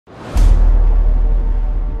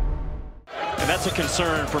that's a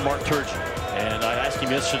concern for Mark Turgeon. And I asked him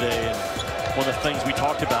yesterday, and one of the things we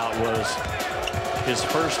talked about was his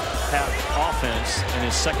first half offense and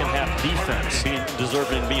his second half defense. He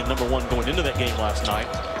deserved in being #1 going into that game last night.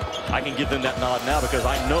 I can give them that nod now because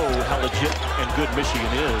I know how legit and good Michigan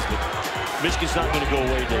is, but Michigan's not going to go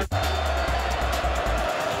away, Dave.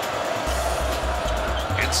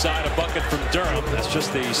 Inside a bucket from Durham. That's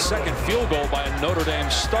just the second field goal by a Notre Dame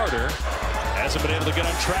starter. Hasn't been able to get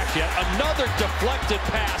on track yet. Another deflected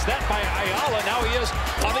pass. That by Ayala. Now he is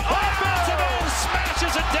on the offensive end.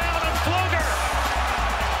 Smashes it down on Pfluger.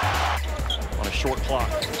 On a short clock.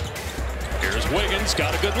 Here's Wiggins.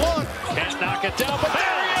 Got a good look. Can't knock it down. But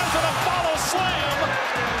there he is with a follow slam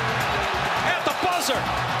at the buzzer.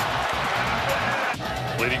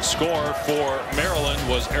 Leading scorer for Maryland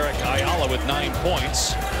was Eric Ayala with 9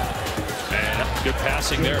 points. And good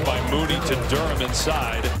passing there by Moody to Durham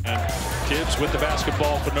inside. And Tibbs with the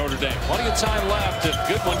basketball for Notre Dame. Plenty of time left. If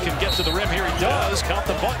Goodwin can get to the rim, here he does. Count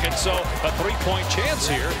the bucket. So a 3-point chance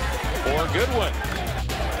here for Goodwin.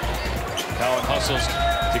 Cowan hustles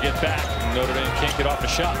to get back. Notre Dame can't get off a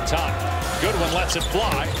shot in time. Goodwin lets it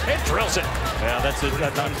fly and drills it. Yeah, that's it.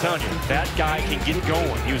 I'm telling you, that guy can get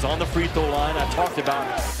going. He was on the free throw line. I talked about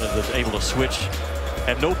able to switch.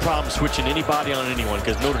 Had no problem switching anybody on anyone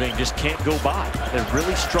because Notre Dame just can't go by. They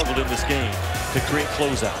really struggled in this game to create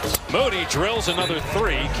closeouts. Moody drills another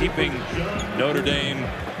 3, keeping Notre Dame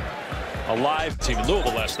alive. Team in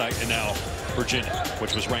Louisville last night, and now Virginia,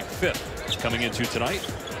 which was ranked 5th, coming into tonight.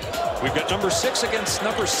 We've got number 6 against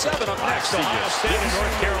number 7 up next. Ohio State and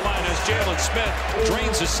North Carolina as Jalen Smith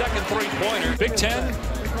drains his second 3-pointer. Big Ten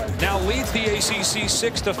now leads the ACC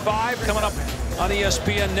 6-5. Coming up on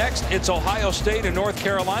ESPN next, it's Ohio State and North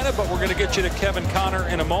Carolina, but we're going to get you to Kevin Connor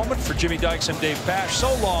in a moment. For Jimmy Dykes and Dave Pasch,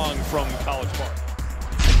 so long from College Park.